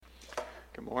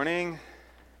Good morning.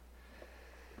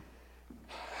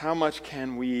 How much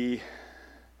can we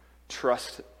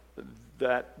trust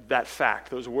that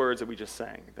fact, those words that we just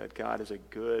sang, that God is a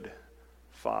good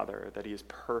Father, that He is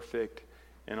perfect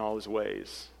in all His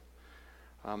ways?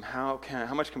 How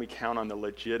much can we count on the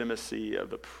legitimacy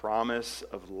of the promise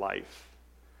of life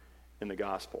in the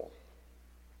gospel?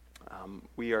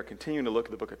 We are continuing to look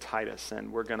at the book of Titus,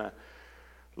 and we're going to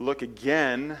look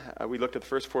again. We looked at the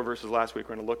first 4 verses last week.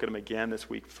 We're going to look at them again this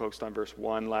week, focused on verse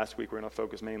 1. Last week, we're going to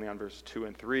focus mainly on verses 2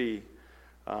 and 3.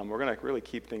 We're going to really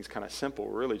keep things kind of simple.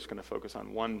 We're really just going to focus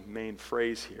on one main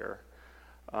phrase here.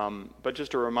 But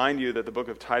just to remind you that the book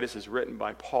of Titus is written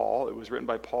by Paul. It was written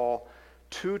by Paul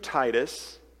to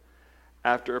Titus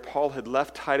after Paul had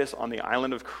left Titus on the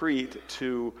island of Crete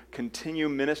to continue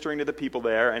ministering to the people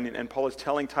there. And Paul is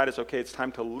telling Titus, okay, it's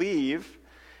time to leave.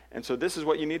 And so this is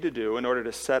what you need to do in order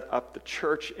to set up the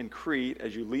church in Crete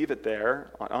as you leave it there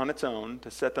on its own,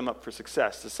 to set them up for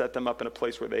success, to set them up in a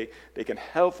place where they can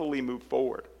healthily move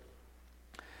forward.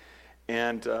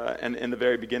 And in the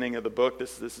very beginning of the book,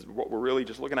 this is what we're really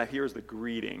just looking at here is the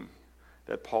greeting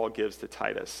that Paul gives to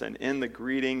Titus. And in the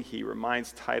greeting, he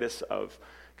reminds Titus of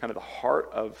kind of the heart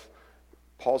of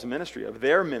Paul's ministry, of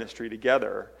their ministry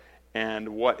together, and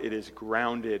what it is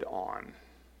grounded on.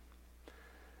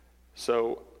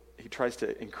 So he tries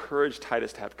to encourage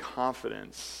Titus to have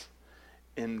confidence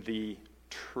in the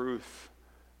truth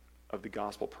of the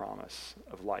gospel promise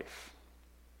of life.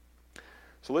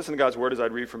 So listen to God's word as I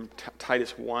read from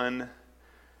Titus 1,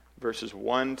 verses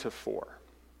 1 to 4.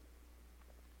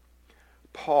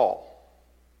 Paul,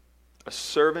 a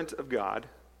servant of God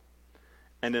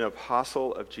and an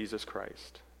apostle of Jesus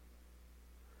Christ,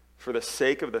 for the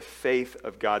sake of the faith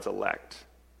of God's elect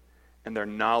and their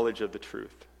knowledge of the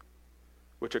truth,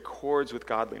 which accords with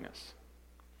godliness,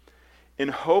 in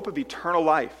hope of eternal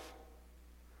life,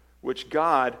 which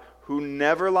God, who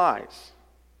never lies,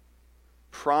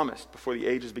 promised before the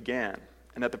ages began,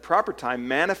 and at the proper time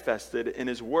manifested in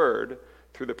His word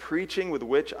through the preaching with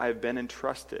which I have been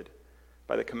entrusted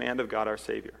by the command of God our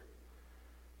Savior.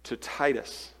 To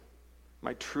Titus,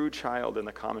 my true child in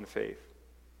the common faith,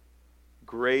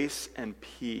 grace and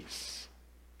peace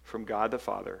from God the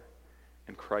Father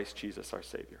and Christ Jesus our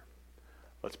Savior.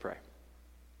 Let's pray.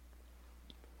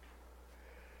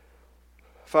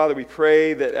 Father, we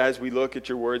pray that as we look at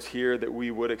your words here, that we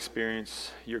would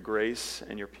experience your grace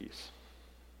and your peace.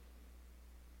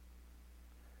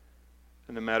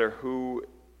 And no matter who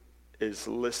is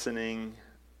listening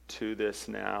to this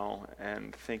now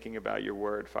and thinking about your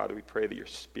word, Father, we pray that your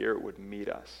Spirit would meet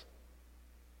us,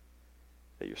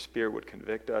 that your Spirit would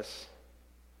convict us,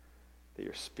 that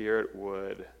your Spirit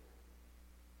would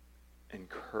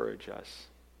encourage us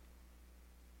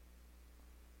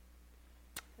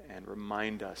and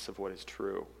remind us of what is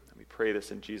true. And we pray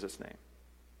this in Jesus' name.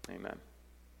 Amen.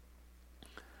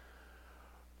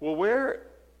 Well, where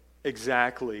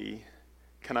exactly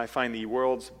can I find the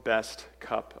world's best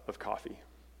cup of coffee?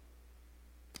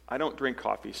 I don't drink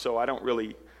coffee, so I don't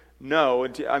really know.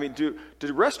 I mean, do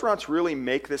restaurants really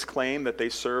make this claim that they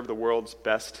serve the world's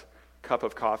best cup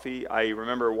of coffee? I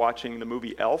remember watching the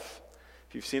movie Elf.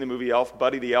 If you've seen the movie Elf,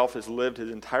 Buddy the Elf has lived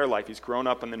his entire life. He's grown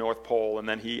up in the North Pole, and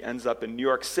then he ends up in New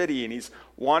York City, and he's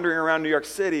wandering around New York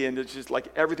City, and it's just like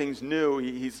everything's new.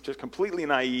 He's just completely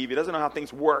naive. He doesn't know how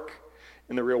things work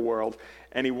in the real world.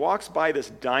 And he walks by this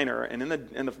diner, and in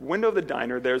the window of the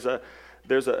diner, there's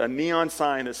a neon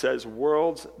sign that says,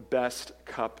 "World's Best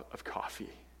Cup of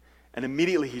Coffee." And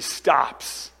immediately he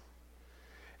stops,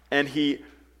 and he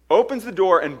opens the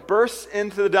door and bursts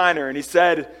into the diner, and he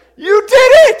said, "You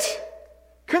did it!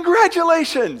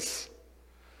 Congratulations!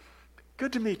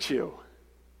 Good to meet you."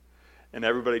 And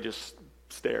everybody just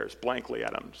stares blankly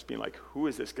at him, just being like, who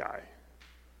is this guy?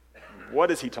 What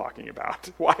is he talking about?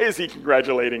 Why is he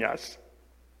congratulating us?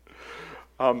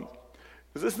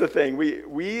 This is the thing.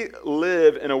 We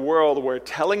live in a world where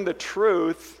telling the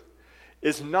truth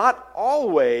is not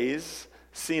always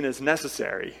seen as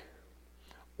necessary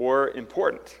or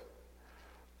important.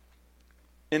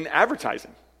 In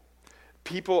advertising,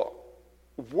 people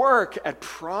work at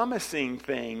promising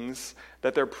things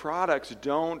that their products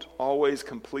don't always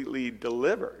completely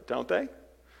deliver, don't they?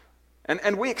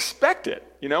 And we expect it.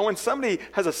 You know, when somebody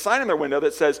has a sign in their window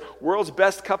that says "World's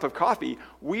Best Cup of Coffee,"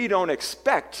 we don't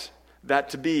expect that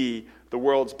to be the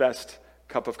world's best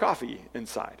cup of coffee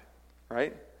inside,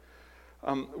 right?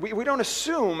 We don't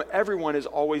assume everyone is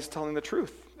always telling the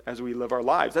truth as we live our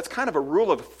lives. That's kind of a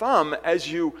rule of thumb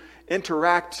as you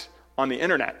interact on the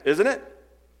internet, isn't it?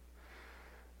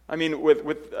 I mean,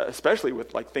 especially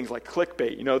with like things like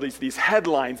clickbait, you know, these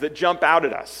headlines that jump out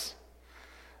at us.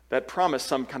 that promise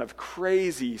some kind of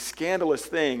crazy, scandalous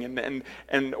thing,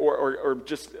 or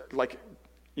just like,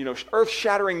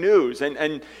 earth-shattering news.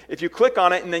 And if you click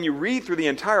on it and then you read through the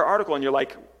entire article and you're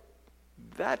like,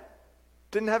 that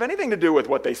didn't have anything to do with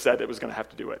what they said it was going to have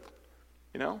to do with,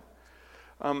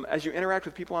 As you interact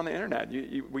with people on the internet,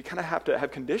 we kind of have to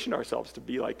have conditioned ourselves to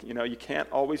be like, you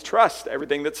can't always trust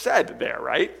everything that's said there,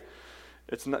 right?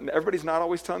 Everybody's not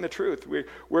always telling the truth.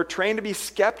 We're trained to be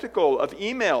skeptical of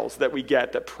emails that we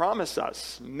get that promise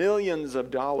us millions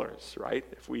of dollars, right,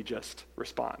 if we just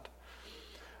respond.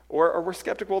 Or we're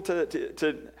skeptical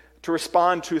to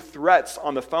respond to threats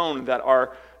on the phone that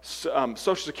our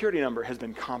social security number has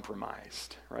been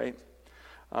compromised, right?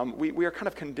 We are kind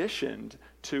of conditioned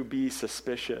to be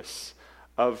suspicious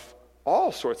of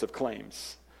all sorts of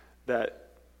claims that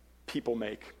people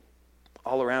make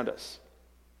all around us.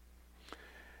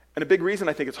 And a big reason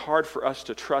I think it's hard for us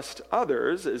to trust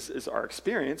others is our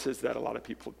experience, is that a lot of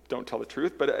people don't tell the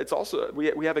truth, but it's also,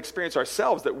 we have experience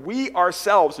ourselves, that we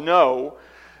ourselves know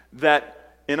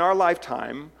that in our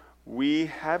lifetime, we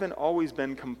haven't always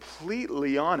been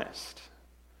completely honest.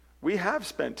 We have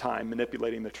spent time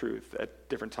manipulating the truth at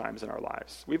different times in our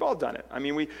lives. We've all done it. I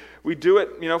mean, we do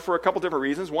it, for a couple different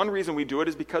reasons. One reason we do it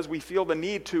is because we feel the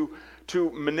need to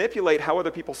manipulate how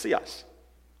other people see us,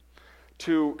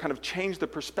 to kind of change the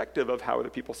perspective of how other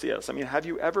people see us. I mean, have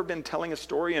you ever been telling a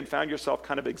story and found yourself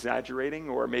kind of exaggerating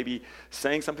or maybe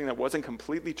saying something that wasn't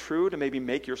completely true to maybe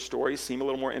make your story seem a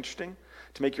little more interesting,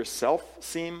 to make yourself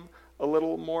seem a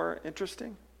little more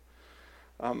interesting?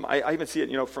 I even see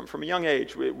it, from a young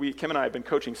age. Kim and I have been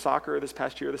coaching soccer this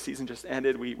past year. The season just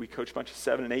ended. We coached a bunch of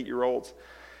 7- and 8-year-olds.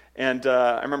 And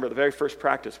I remember the very first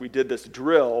practice, we did this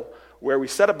drill where we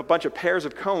set up a bunch of pairs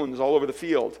of cones all over the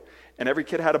field. And every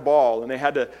kid had a ball,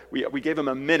 and we gave them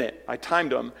a minute. I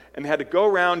timed them, and they had to go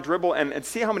around, dribble, and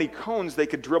see how many cones they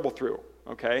could dribble through,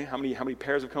 okay? How many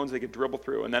pairs of cones they could dribble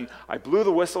through. And then I blew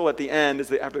the whistle at the end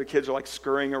after the kids are like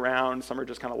scurrying around. Some are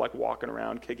just kind of like walking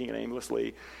around, kicking it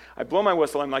aimlessly. I blow my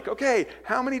whistle, I'm like, okay,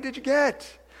 how many did you get?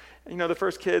 And, the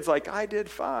first kid's like, I did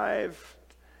 5.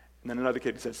 And then another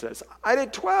kid says, I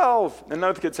did 12. And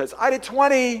another kid says, I did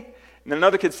 20. And then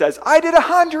another kid says, I did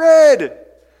 100.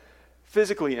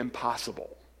 Physically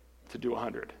impossible to do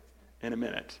 100 in a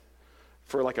minute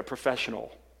for like a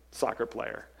professional soccer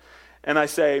player. And I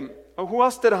say, oh, who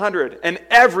else did 100? And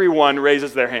everyone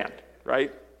raises their hand,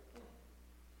 right?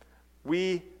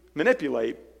 We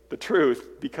manipulate the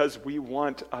truth because we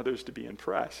want others to be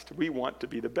impressed. We want to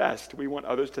be the best. We want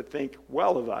others to think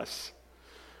well of us.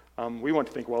 We want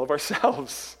to think well of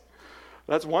ourselves.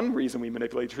 That's one reason we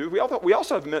manipulate the truth. We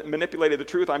also have manipulated the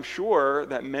truth. I'm sure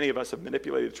that many of us have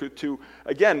manipulated the truth to,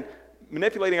 again,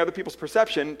 manipulating other people's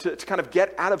perception to kind of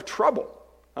get out of trouble.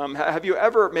 Have you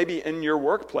ever, maybe in your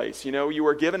workplace, you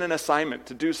were given an assignment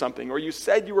to do something, or you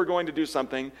said you were going to do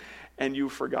something, and you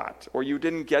forgot, or you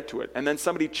didn't get to it, and then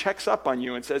somebody checks up on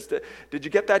you and says, did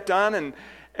you get that done?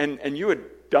 And you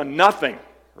had done nothing,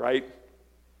 right?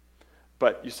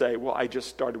 But you say, well, I just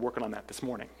started working on that this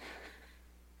morning.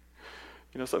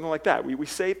 Something like that. We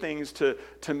say things to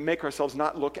make ourselves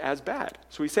not look as bad.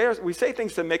 So we say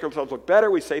things to make ourselves look better.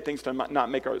 We say things to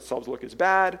not make ourselves look as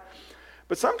bad.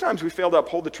 But sometimes we fail to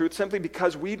uphold the truth simply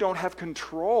because we don't have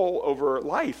control over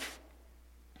life.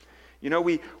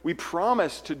 We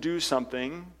promise to do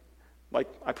something, like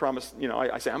I promise,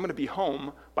 I say, I'm going to be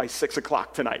home by 6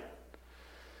 o'clock tonight.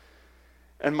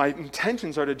 And my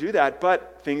intentions are to do that,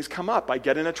 but things come up. I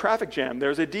get in a traffic jam.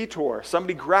 There's a detour.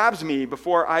 Somebody grabs me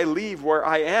before I leave where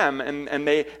I am, and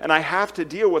I have to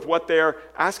deal with what they're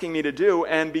asking me to do.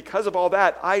 And because of all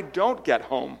that, I don't get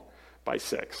home by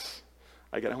 6.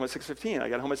 I get home at 6:15. I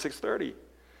get home at 6:30.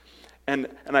 And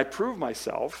I prove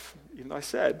myself, even though I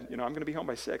said, I'm going to be home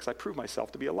by 6, I prove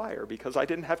myself to be a liar because I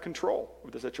didn't have control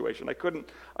of the situation. I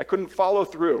couldn't follow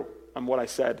through on what I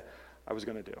said I was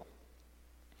going to do.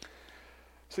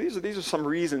 So these are some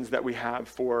reasons that we have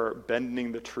for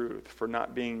bending the truth, for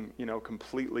not being,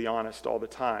 completely honest all the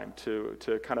time, to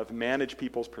kind of manage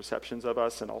people's perceptions of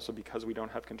us, and also because we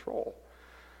don't have control.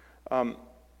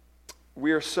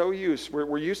 We're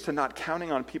used to not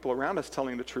counting on people around us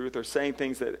telling the truth or saying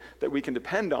things that we can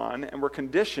depend on, and we're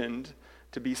conditioned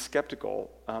to be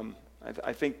skeptical.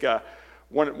 I think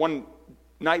one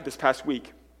night this past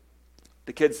week,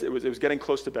 the kids, it was getting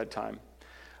close to bedtime.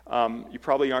 You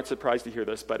probably aren't surprised to hear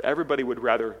this, but everybody would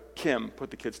rather Kim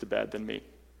put the kids to bed than me.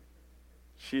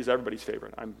 She's everybody's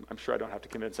favorite. I'm sure I don't have to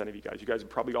convince any of you guys. You guys would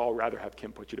probably all rather have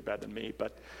Kim put you to bed than me,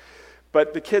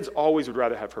 but the kids always would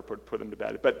rather have her put them to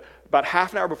bed. But about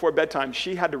half an hour before bedtime,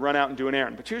 she had to run out and do an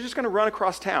errand. But she was just going to run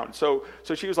across town. So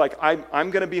she was like,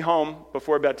 I'm going to be home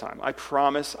before bedtime. I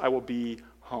promise I will be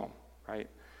home, right?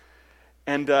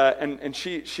 And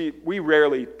we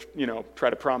rarely, try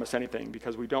to promise anything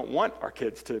because we don't want our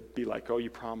kids to be like, oh, you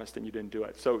promised and you didn't do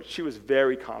it. So she was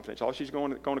very confident. She's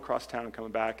going across town and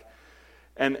coming back.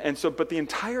 But the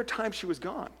entire time she was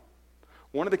gone,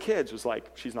 one of the kids was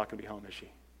like, she's not going to be home, is she?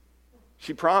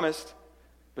 She promised,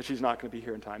 but she's not going to be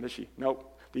here in time, is she? Nope.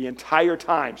 The entire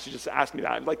time, she just asked me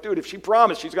that. I'm like, dude, if she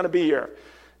promised she's going to be here.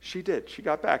 She did. She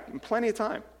got back in plenty of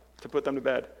time to put them to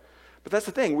bed. But that's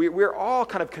the thing. We're all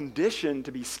kind of conditioned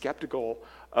to be skeptical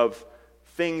of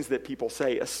things that people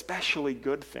say, especially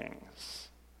good things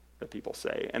that people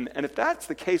say. And if that's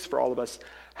the case for all of us,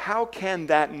 how can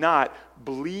that not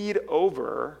bleed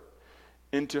over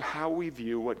into how we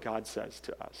view what God says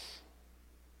to us?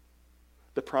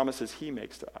 The promises he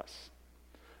makes to us.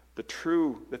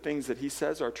 The things that he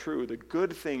says are true. The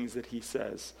good things that he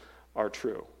says are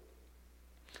true.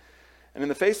 And in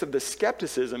the face of this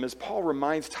skepticism, as Paul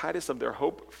reminds Titus of their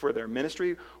hope for their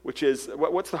ministry, which is,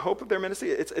 what's the hope of their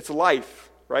ministry? It's life,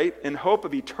 right? In hope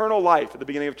of eternal life at the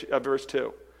beginning of verse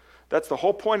 2. That's the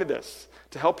whole point of this,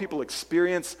 to help people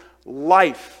experience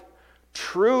life,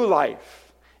 true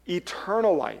life,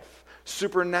 eternal life,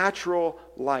 supernatural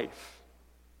life.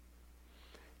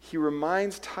 He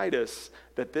reminds Titus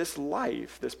that this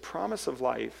life, this promise of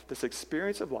life, this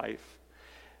experience of life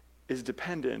is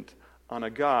dependent on a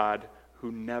God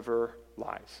who never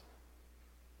lies.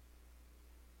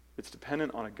 It's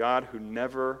dependent on a God who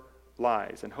never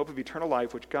lies, and hope of eternal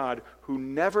life, which God, who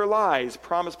never lies,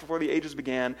 promised before the ages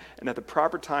began, and at the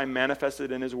proper time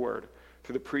manifested in his word,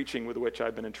 through the preaching with which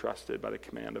I've been entrusted by the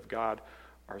command of God,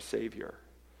 our Savior.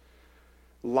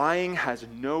 Lying has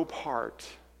no part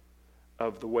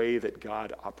of the way that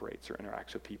God operates or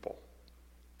interacts with people.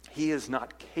 He is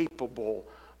not capable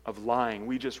of lying.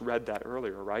 We just read that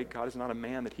earlier, right? God is not a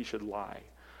man that he should lie,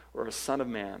 or a son of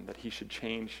man that he should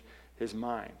change his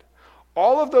mind.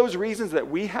 All of those reasons that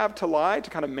we have to lie, to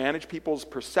kind of manage people's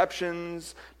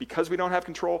perceptions because we don't have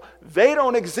control, they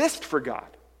don't exist for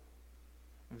God.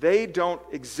 They don't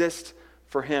exist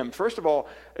for him. First of all,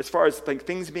 as far as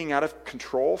things being out of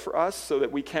control for us so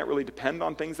that we can't really depend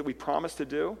on things that we promise to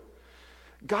do,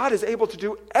 God is able to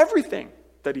do everything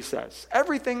that he says,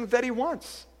 everything that he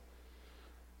wants.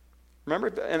 Remember?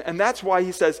 And that's why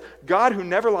he says, God who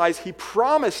never lies, he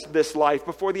promised this life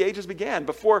before the ages began.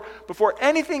 Before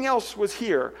anything else was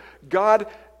here, God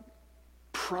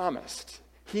promised.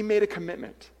 He made a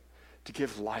commitment to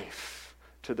give life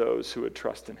to those who would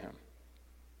trust in him.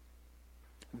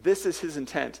 This is his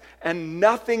intent. And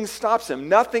nothing stops him.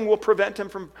 Nothing will prevent him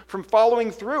from following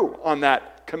through on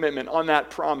that commitment, on that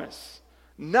promise.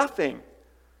 Nothing.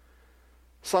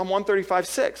 Psalm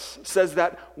 135:6 says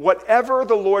that whatever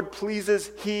the Lord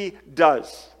pleases, he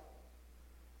does.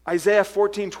 Isaiah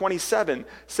 14:27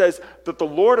 says that the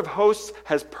Lord of hosts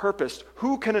has purposed.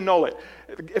 Who can annul it?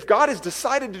 If God has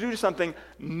decided to do something,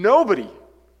 nobody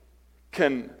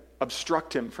can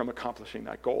obstruct him from accomplishing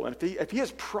that goal. And if he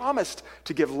has promised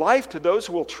to give life to those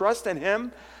who will trust in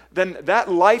him, then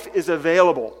that life is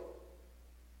available.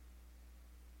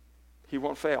 He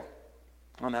won't fail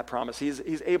on that promise.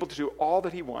 He's able to do all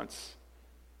that he wants.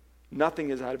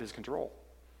 Nothing is out of his control.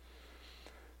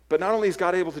 But not only is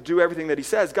God able to do everything that he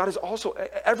says, God is also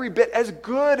every bit as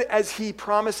good as he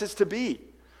promises to be.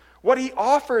 What he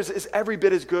offers is every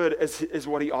bit as good as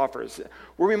what he offers.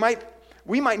 Where we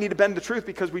might need to bend the truth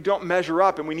because we don't measure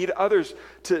up, and we need others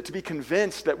to be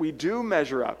convinced that we do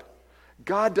measure up.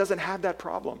 God doesn't have that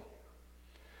problem.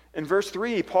 In verse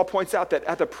 3, Paul points out that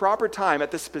at the proper time,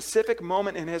 at the specific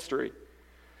moment in history,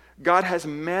 God has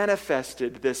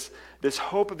manifested this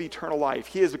hope of eternal life.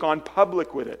 He has gone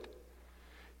public with it.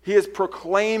 He has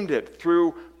proclaimed it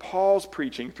through Paul's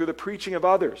preaching, through the preaching of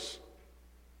others.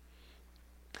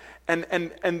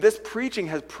 And this preaching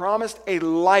has promised a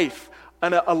life,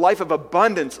 a life of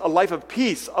abundance, a life of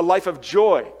peace, a life of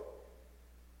joy.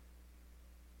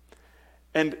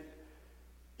 And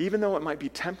even though it might be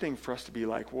tempting for us to be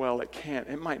like, well,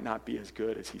 it might not be as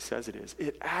good as he says it is.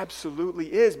 It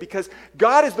absolutely is, because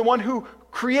God is the one who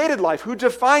created life, who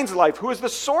defines life, who is the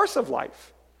source of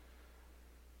life.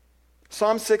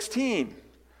 Psalm 16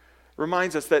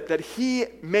 reminds us that he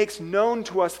makes known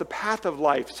to us the path of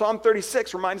life. Psalm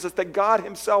 36 reminds us that God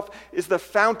himself is the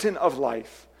fountain of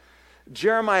life.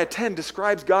 Jeremiah 10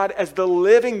 describes God as the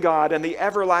living God and the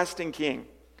everlasting King.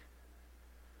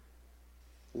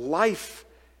 Life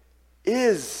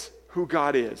is who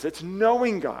God is. It's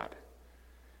knowing God.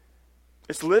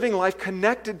 It's living life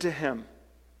connected to him,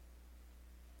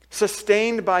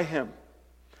 sustained by him,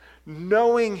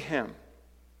 knowing him.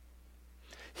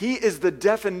 He is the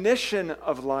definition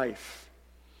of life.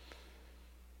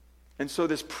 And so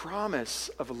this promise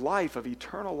of life, of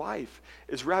eternal life,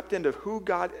 is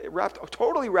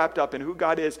totally wrapped up in who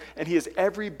God is, and he is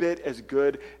every bit as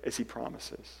good as he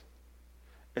promises,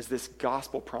 as this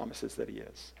gospel promises that he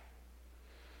is.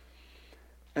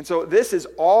 And so this is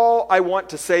all I want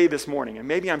to say this morning, and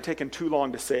maybe I'm taking too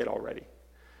long to say it already.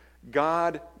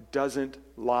 God doesn't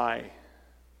lie.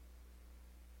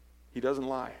 He doesn't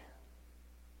lie.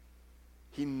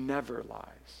 He never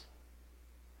lies.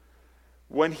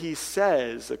 When he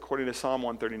says, according to Psalm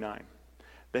 139,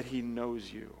 that he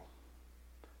knows you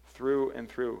through and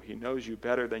through, he knows you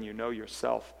better than you know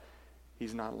yourself,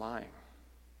 he's not lying.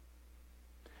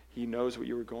 He knows what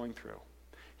you were going through.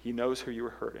 He knows how you were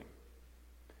hurting.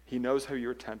 He knows how you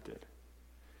were tempted.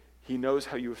 He knows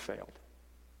how you have failed.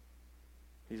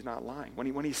 He's not lying.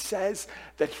 When he says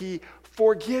that he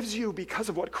forgives you because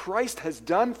of what Christ has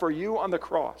done for you on the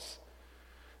cross,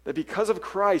 that because of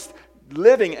Christ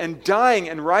living and dying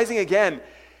and rising again,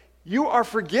 you are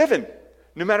forgiven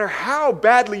no matter how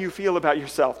badly you feel about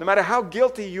yourself, no matter how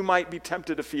guilty you might be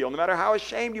tempted to feel, no matter how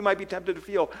ashamed you might be tempted to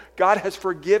feel. God has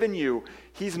forgiven you.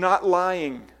 He's not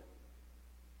lying.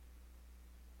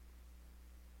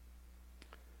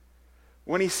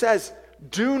 When he says,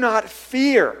 do not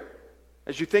fear,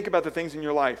 as you think about the things in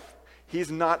your life,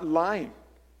 he's not lying.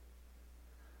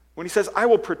 When he says, I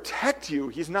will protect you,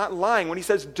 he's not lying. When he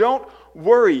says, don't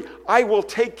worry, I will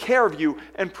take care of you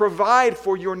and provide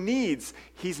for your needs,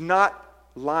 he's not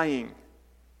lying.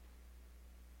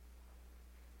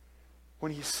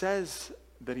 When he says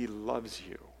that he loves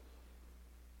you,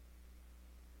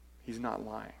 he's not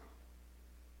lying.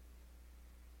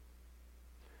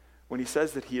 When he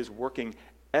says that he is working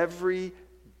every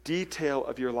detail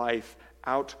of your life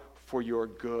out for your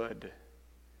good,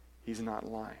 he's not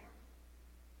lying.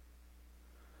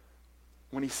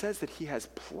 When he says that he has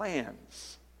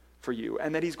plans for you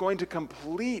and that he's going to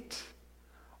complete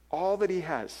all that he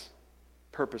has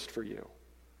purposed for you,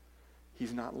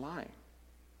 he's not lying.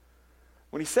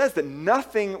 When he says that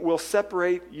nothing will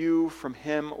separate you from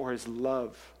him or his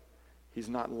love, he's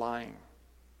not lying.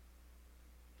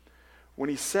 When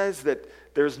he says that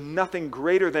there's nothing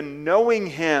greater than knowing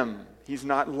him, he's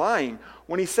not lying.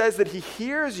 When he says that he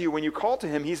hears you when you call to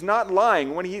him, he's not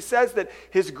lying. When he says that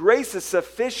his grace is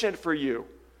sufficient for you,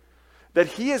 that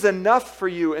he is enough for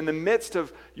you in the midst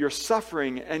of your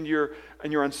suffering and your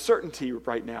uncertainty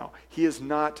right now, he is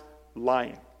not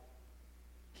lying.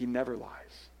 He never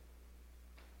lies.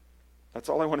 That's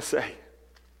all I want to say.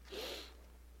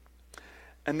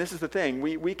 And this is the thing,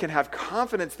 we can have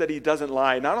confidence that he doesn't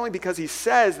lie, not only because he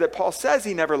says that Paul says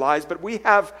he never lies, but we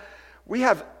have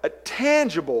a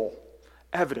tangible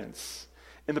evidence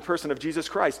in the person of Jesus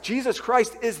Christ. Jesus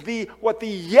Christ is the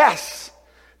yes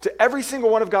to every single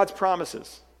one of God's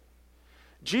promises.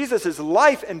 Jesus'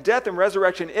 life and death and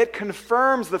resurrection, it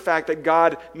confirms the fact that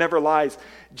God never lies.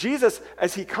 Jesus,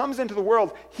 as he comes into the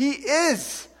world, he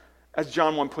is, as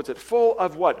John 1 puts it, full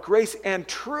of what? Grace and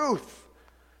truth.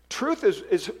 Truth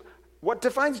is what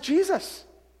defines Jesus.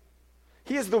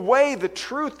 He is the way, the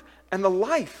truth, and the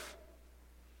life.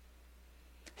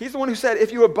 He's the one who said,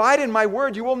 if you abide in my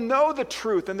word, you will know the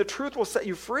truth, and the truth will set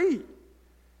you free.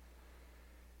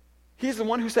 He's the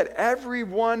one who said,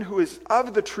 everyone who is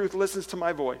of the truth listens to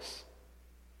my voice.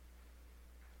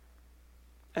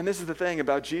 And this is the thing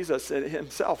about Jesus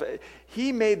himself.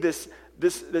 He made this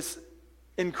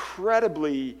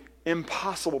incredibly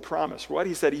impossible promise. What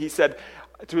he said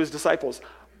to his disciples,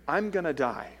 I'm going to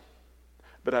die,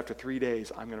 but after 3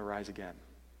 days, I'm going to rise again.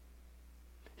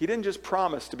 He didn't just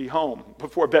promise to be home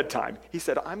before bedtime. He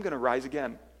said, I'm going to rise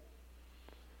again.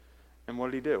 And what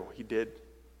did he do? He did.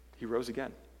 He rose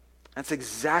again. That's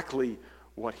exactly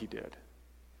what he did.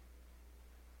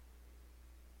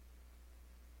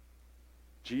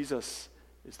 Jesus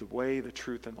is the way, the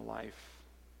truth, and the life.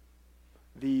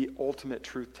 The ultimate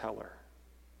truth teller.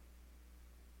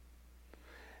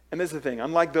 And this is the thing,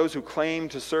 unlike those who claim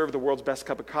to serve the world's best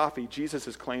cup of coffee,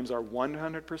 Jesus' claims are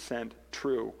 100%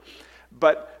 true.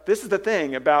 But this is the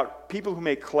thing about people who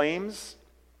make claims.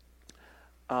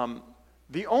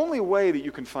 The only way that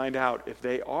you can find out if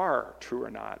they are true or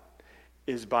not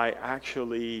is by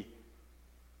actually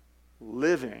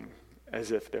living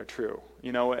as if they're true.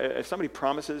 You know, if somebody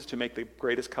promises to make the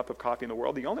greatest cup of coffee in the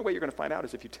world, the only way you're going to find out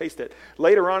is if you taste it.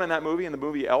 Later on in that movie, in the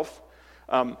movie Elf,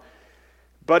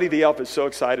 Buddy the Elf is so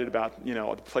excited about,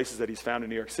 the places that he's found in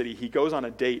New York City. He goes on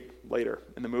a date later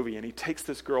in the movie, and he takes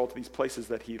this girl to these places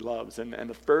that he loves. And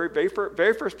the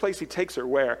very first place he takes her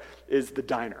where is the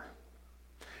diner.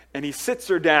 And he sits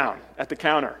her down at the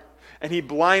counter, and he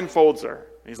blindfolds her.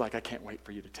 And he's like, I can't wait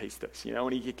for you to taste this.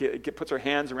 And he puts her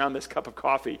hands around this cup of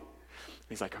coffee. And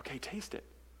he's like, okay, taste it.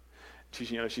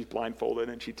 She's blindfolded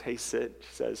and she tastes it.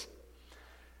 She says,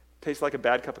 tastes like a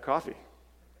bad cup of coffee.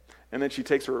 And then she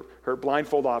takes her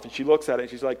blindfold off and she looks at it and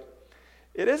she's like,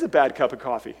 it is a bad cup of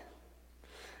coffee.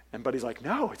 And Buddy's like,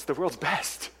 no, it's the world's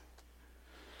best.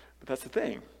 But that's the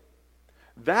thing.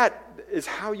 That is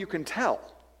how you can tell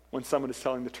when someone is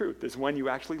telling the truth, is when you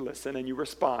actually listen and you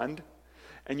respond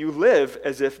and you live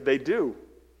as if they do.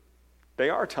 They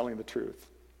are telling the truth.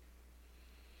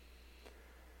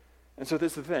 And so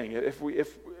this is the thing. If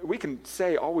we can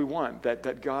say all we want,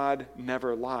 that God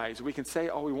never lies. We can say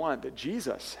all we want, that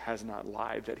Jesus has not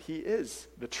lied, that he is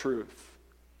the truth.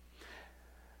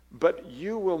 But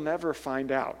you will never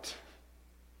find out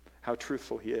how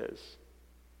truthful he is,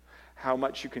 how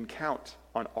much you can count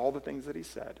on all the things that he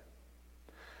said,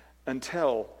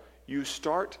 until you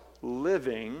start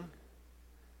living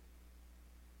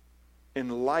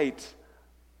in light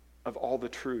of all the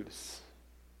truths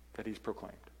that he's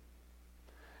proclaimed.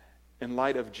 In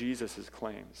light of Jesus'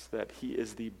 claims that he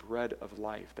is the bread of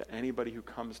life, that anybody who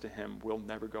comes to him will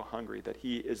never go hungry, that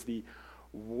he is the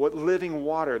living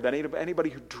water, that anybody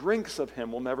who drinks of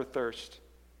him will never thirst,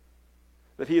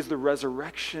 that he is the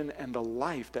resurrection and the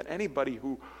life, that anybody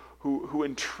who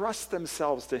entrusts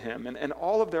themselves to him and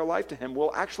all of their life to him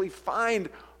will actually find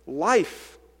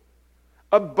life,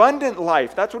 abundant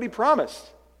life. That's what he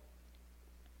promised.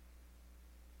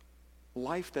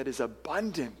 Life that is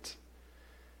abundant.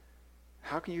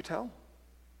 How can you tell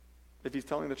if he's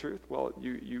telling the truth? Well,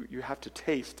 you have to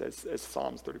taste, as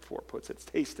Psalms 34 puts it,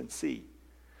 taste and see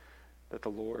that the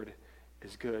Lord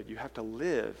is good. You have to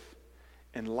live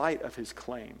in light of his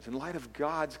claims, in light of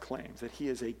God's claims that he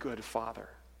is a good father.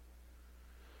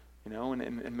 You know, and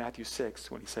in Matthew 6,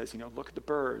 when he says, look at the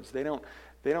birds. They don't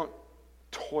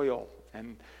toil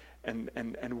and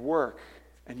work,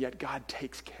 and yet God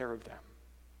takes care of them.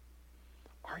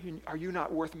 Are you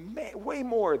not worth way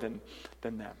more than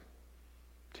them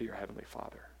to your heavenly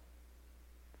Father?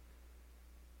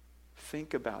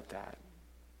 Think about that.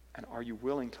 And are you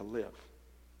willing to live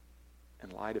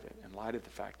in light of it, in light of the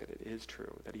fact that it is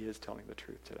true, that he is telling the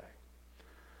truth today?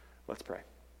 Let's pray.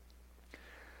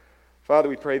 Father,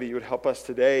 we pray that you would help us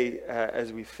today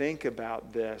as we think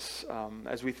about this,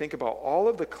 as we think about all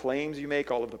of the claims you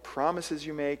make, all of the promises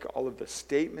you make, all of the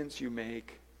statements you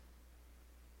make,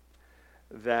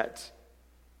 that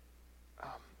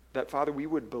Father, we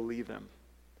would believe them,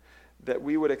 that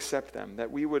we would accept them,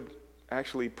 that we would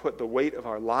actually put the weight of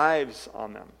our lives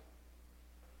on them,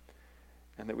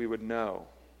 and that we would know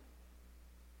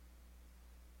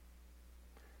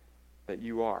that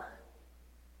you are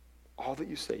all that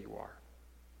you say you are,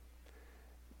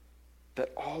 that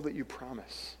all that you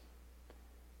promise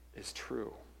is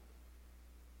true.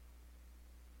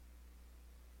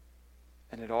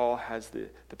 And it all has the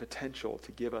potential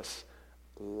to give us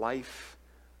life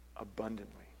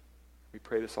abundantly. We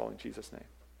pray this all in Jesus' name.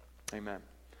 Amen.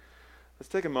 Let's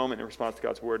take a moment in response to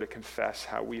God's word to confess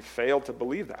how we failed to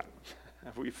believe that.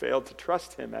 How we failed to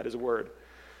trust him at his word.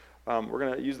 We're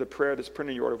going to use the prayer that's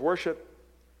printed in your order of worship.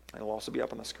 It'll also be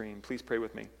up on the screen. Please pray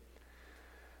with me.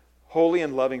 Holy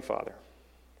and loving Father,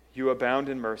 you abound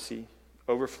in mercy,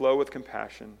 overflow with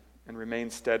compassion, and remain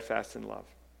steadfast in love.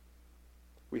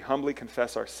 We humbly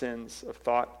confess our sins of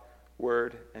thought,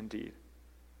 word, and deed.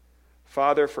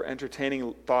 Father, for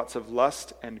entertaining thoughts of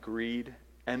lust and greed,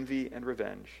 envy and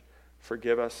revenge,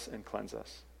 forgive us and cleanse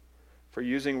us. For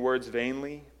using words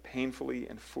vainly, painfully,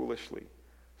 and foolishly,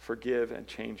 forgive and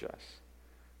change us.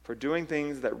 For doing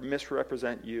things that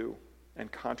misrepresent you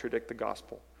and contradict the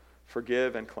gospel,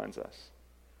 forgive and cleanse us.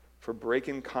 For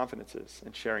breaking confidences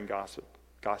and sharing gossip,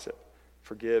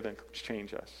 forgive and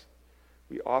change us.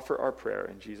 We offer our prayer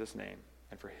in Jesus' name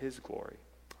and for his glory.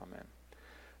 Amen.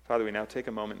 Father, we now take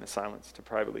a moment in the silence to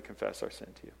privately confess our sin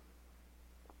to you.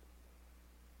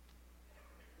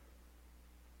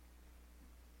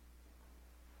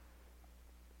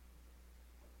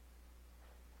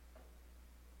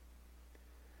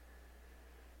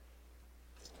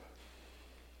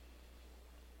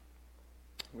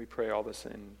 We pray all this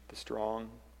in the strong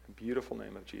and beautiful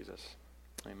name of Jesus.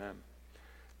 Amen.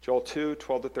 Joel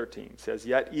 2:12-13 says,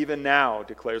 Yet even now,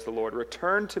 declares the Lord,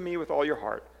 return to me with all your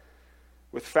heart,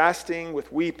 with fasting,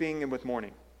 with weeping, and with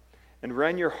mourning, and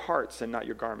rend your hearts and not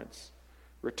your garments.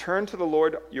 Return to the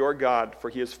Lord your God, for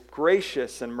he is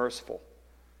gracious and merciful,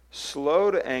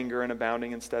 slow to anger and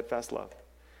abounding in steadfast love,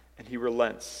 and he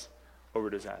relents over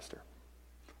disaster.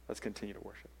 Let's continue to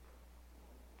worship.